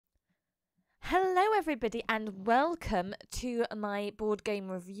everybody, and welcome to my board game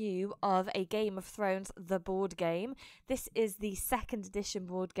review of A Game of Thrones, the board game. This is the second edition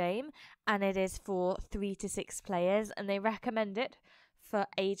board game, and it is for 3 to 6 players, and they recommend it for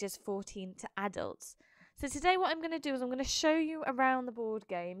ages 14 to adults. So today what I'm going to do is I'm going to show you around the board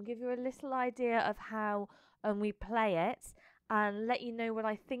game, give you a little idea of how we play it, and let you know what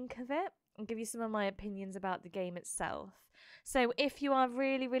I think of it, and give you some of my opinions about the game itself. So if you are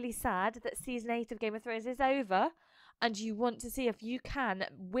really, really sad that Season 8 of Game of Thrones is over and you want to see if you can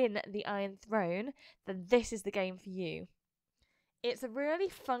win the Iron Throne, then this is the game for you. It's a really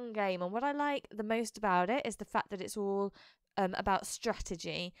fun game, and what I like the most about it is the fact that it's all about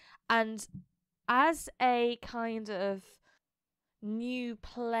strategy. And as a kind of new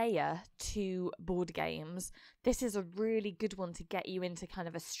player to board games, this is a really good one to get you into kind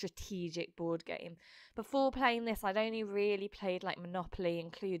of a strategic board game. Before playing this, I'd only really played like Monopoly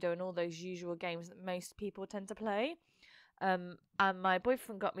and Cluedo and all those usual games that most people tend to play. And my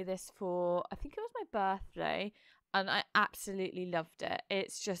boyfriend got me this for, I think it was my birthday, and I absolutely loved it.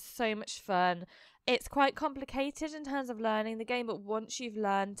 It's just so much fun. It's quite complicated in terms of learning the game, but once you've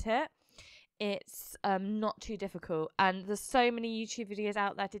learned it, it's not too difficult, and there's so many YouTube videos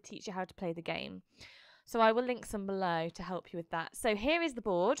out there to teach you how to play the game. So I will link some below to help you with that. So here is the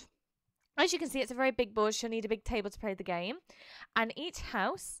board. As you can see, it's a very big board, so you'll need a big table to play the game. And each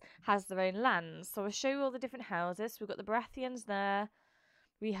house has their own lands. So I'll show you all the different houses. We've got the Baratheons there.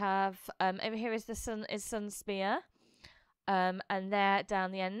 We have, over here is the Sunspear. And they're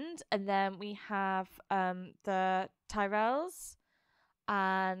down the end. And then we have the Tyrells.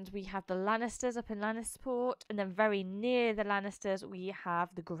 And we have the Lannisters up in Lannisport, and then very near the Lannisters we have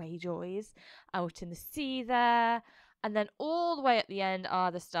the Greyjoys out in the sea there, and then all the way at the end are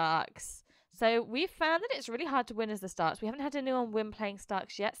the Starks. So we've found that it's really hard to win as the Starks. We haven't had anyone win playing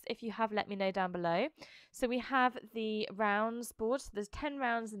Starks yet. So if you have, let me know down below. So we have the rounds board. So there's 10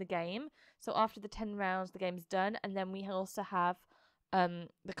 rounds in the game. So after the 10 rounds, the game's done, and then we also have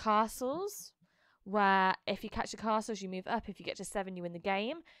the castles, where if you catch the castles, you move up. If you get to 7, you win the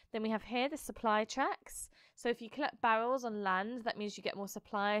game. Then we have here the supply tracks. So if you collect barrels on land, that means you get more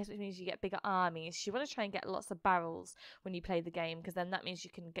supplies, which means you get bigger armies. You want to try and get lots of barrels when you play the game, because then that means you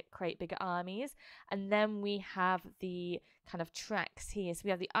can create bigger armies. And then we have the kind of tracks here. So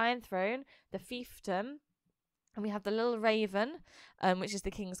we have the Iron Throne, the Fiefdom, and we have the Little Raven, which is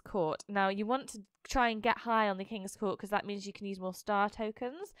the King's Court. Now, you want to try and get high on the King's Court, because that means you can use more star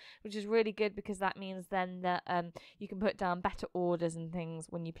tokens, which is really good, because that means then that you can put down better orders and things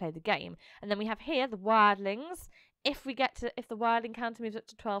when you play the game. And then we have here the Wildlings. If the Wildling counter moves up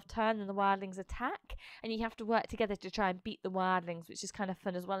to 12 turn, then the Wildlings attack, and you have to work together to try and beat the Wildlings, which is kind of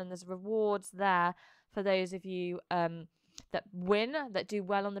fun as well. And there's rewards there for those of you that win, that do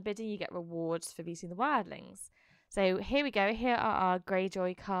well on the bidding. You get rewards for beating the Wildlings. So here we go. Here are our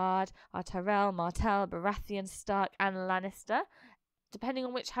Greyjoy card, our Tyrell, Martell, Baratheon, Stark, and Lannister. Depending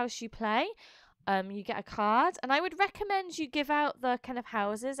on which house you play, you get a card. And I would recommend you give out the kind of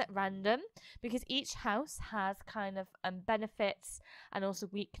houses at random, because each house has kind of benefits and also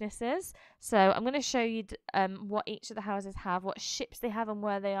weaknesses. So I'm going to show you what each of the houses have, what ships they have, and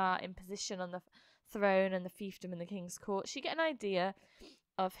where they are in position on the throne and the fiefdom and the King's Court. So you get an idea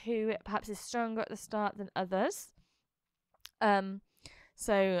of who perhaps is stronger at the start than others.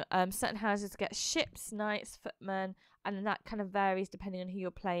 Certain houses get ships, knights, footmen, and that kind of varies depending on who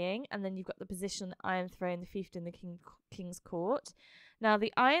you're playing. And then you've got the position on the Iron Throne, the fiefdom, and the King's Court. Now,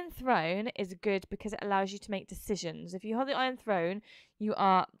 the Iron Throne is good because it allows you to make decisions. If you hold the Iron Throne, you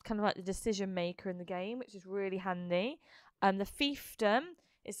are kind of like the decision maker in the game, which is really handy. The fiefdom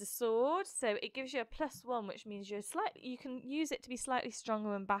is the sword, so it gives you a +1, which means you can use it to be slightly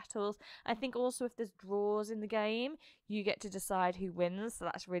stronger in battles. I think also if there's draws in the game, you get to decide who wins, so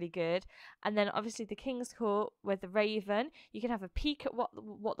that's really good. And then obviously the King's Court with the Raven, you can have a peek at what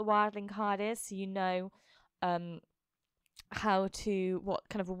the Wildling card is, so you know what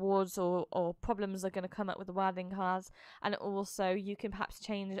kind of rewards or problems are going to come up with the Wildling cards. And also you can perhaps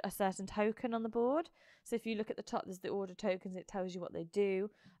change a certain token on the board. So if you look at the top, there's the order tokens, it tells you what they do,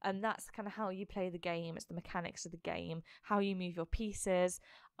 and that's kind of how you play the game. It's the mechanics of the game, how you move your pieces,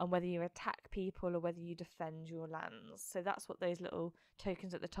 and whether you attack people or whether you defend your lands. So that's what those little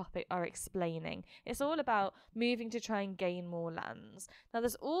tokens at the top are explaining. It's all about moving to try and gain more lands. Now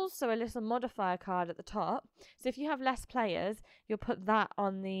there's also a little modifier card at the top. So if you have less players, you'll put that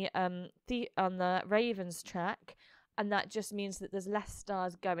on the Ravens track, and that just means that there's less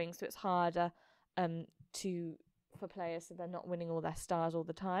stars going, so it's harder for players, so they're not winning all their stars all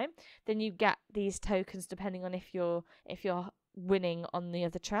the time. Then you get these tokens depending on if your winning on the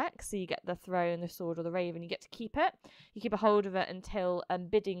other track. So you get the throne, the sword, or the raven. You get to keep it. You keep a hold of it until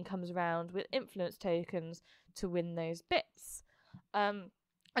bidding comes around with influence tokens to win those bits.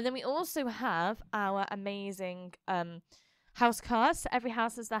 And then we also have our amazing house cards. So every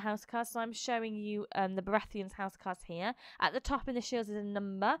house has their house cards. So I'm showing you the Baratheon's house cards here. At the top in the shields is a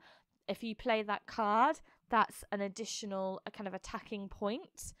number. If you play that card, that's an additional kind of attacking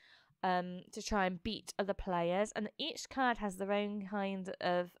point to try and beat other players. And each card has their own kind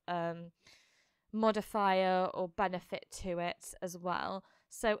of modifier or benefit to it as well.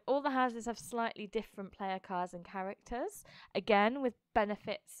 So all the houses have slightly different player cards and characters, again with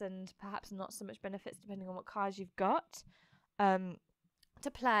benefits and perhaps not so much benefits depending on what cards you've got,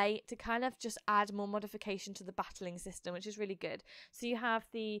 to play to kind of just add more modification to the battling system, which is really good. So you have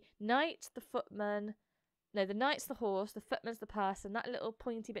the knight, the footman, no, the knight's the horse, the footman's the person, that little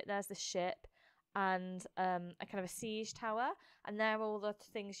pointy bit there's the ship, and a kind of a siege tower, and they're all the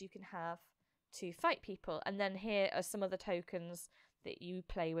things you can have to fight people. And then here are some other tokens that you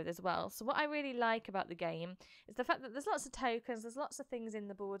play with as well. So what I really like about the game is the fact that there's lots of tokens, there's lots of things in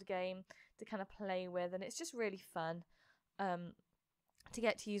the board game to kind of play with, and it's just really fun to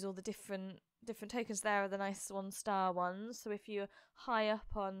get to use all the different tokens. There are the nice 1-star ones, so if you're high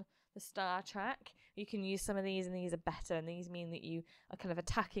up on the star track, you can use some of these, and these are better, and these mean that you are kind of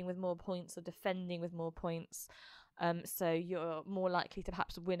attacking with more points or defending with more points. So you're more likely to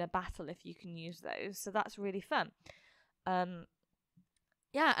perhaps win a battle if you can use those. So that's really fun.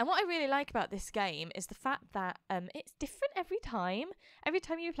 Yeah, and what I really like about this game is the fact that it's different every time. Every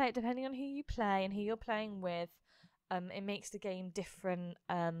time you play it, depending on who you play and who you're playing with, it makes the game different,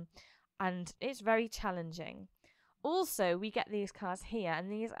 and it's very challenging. Also, we get these cards here,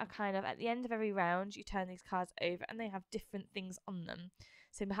 and these are kind of at the end of every round, you turn these cards over and they have different things on them.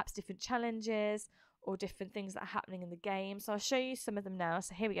 So perhaps different challenges or different things that are happening in the game. So I'll show you some of them now.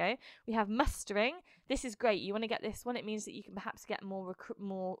 So here we go. We have mustering. This is great. You want to get this one. It means that you can perhaps get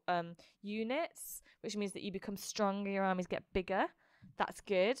more units, which means that you become stronger, your armies get bigger. That's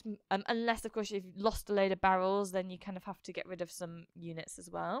good. Unless, of course, you've lost a load of barrels, then you kind of have to get rid of some units as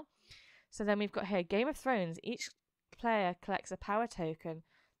well. So then we've got here Game of Thrones. Each player collects a power token.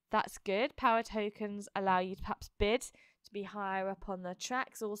 That's good. Power tokens allow you to perhaps bid to be higher up on the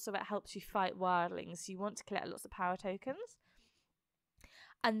tracks. Also, it helps you fight wildlings, so you want to collect lots of power tokens.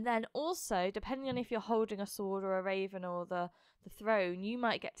 And then also, depending on if you're holding a sword or a raven or the throne, you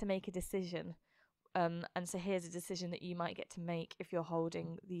might get to make a decision. And so here's a decision that you might get to make if you're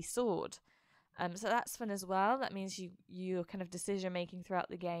holding the sword. So that's fun as well. That means you're kind of decision making throughout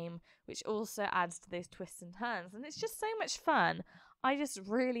the game, which also adds to those twists and turns. And it's just so much fun. I just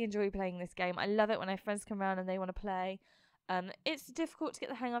really enjoy playing this game. I love it when my friends come around and they want to play. It's difficult to get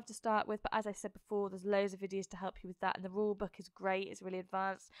the hang of to start with, but as I said before, there's loads of videos to help you with that, and the rule book is great. It's really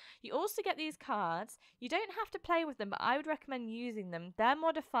advanced. You also get these cards. You don't have to play with them, but I would recommend using them. They're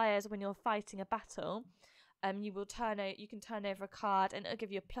modifiers when you're fighting a battle. You can turn over a card and it'll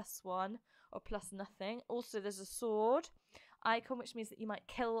give you a +1 or +0. Also, there's a sword icon, which means that you might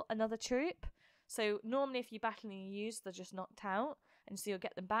kill another troop. So normally if you're battling and you use, they're just knocked out, and so you'll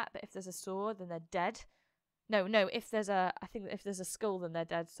get them back. But if there's a sword, then they're dead. No, if there's a skull, then they're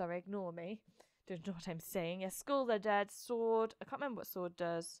dead. Sorry, ignore me. Don't know what I'm saying. Yeah, skull, they're dead. Sword, I can't remember what sword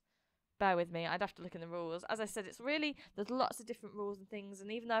does. Bear with me, I'd have to look in the rules. As I said, there's lots of different rules and things,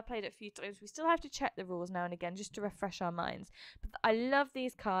 and even though I played it a few times, we still have to check the rules now and again just to refresh our minds. But I love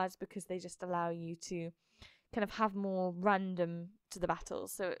these cards because they just allow you to kind of have more random to the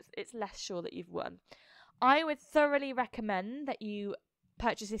battles, so it's less sure that you've won. I would thoroughly recommend that you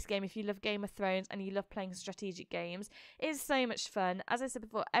purchase this game if you love Game of Thrones and you love playing strategic games. It's so much fun. As I said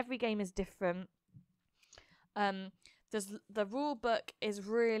before, every game is different. The rule book is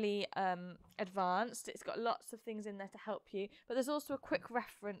really advanced. It's got lots of things in there to help you, but there's also a quick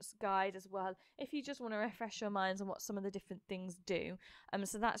reference guide as well if you just want to refresh your minds on what some of the different things do.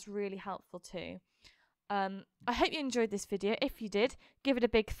 So that's really helpful too. I hope you enjoyed this video. If you did, give it a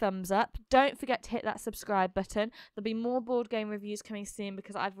big thumbs up. Don't forget to hit that subscribe button. There'll be more board game reviews coming soon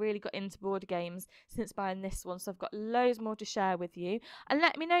because I've really got into board games since buying this one, so I've got loads more to share with you. And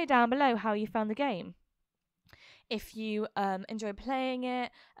let me know down below how you found the game. If you enjoy playing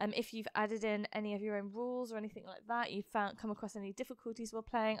it, if you've added in any of your own rules or anything like that, you've come across any difficulties while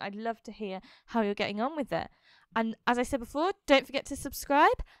playing, I'd love to hear how you're getting on with it. And as I said before, don't forget to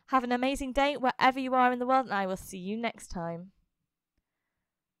subscribe. Have an amazing day wherever you are in the world, and I will see you next time.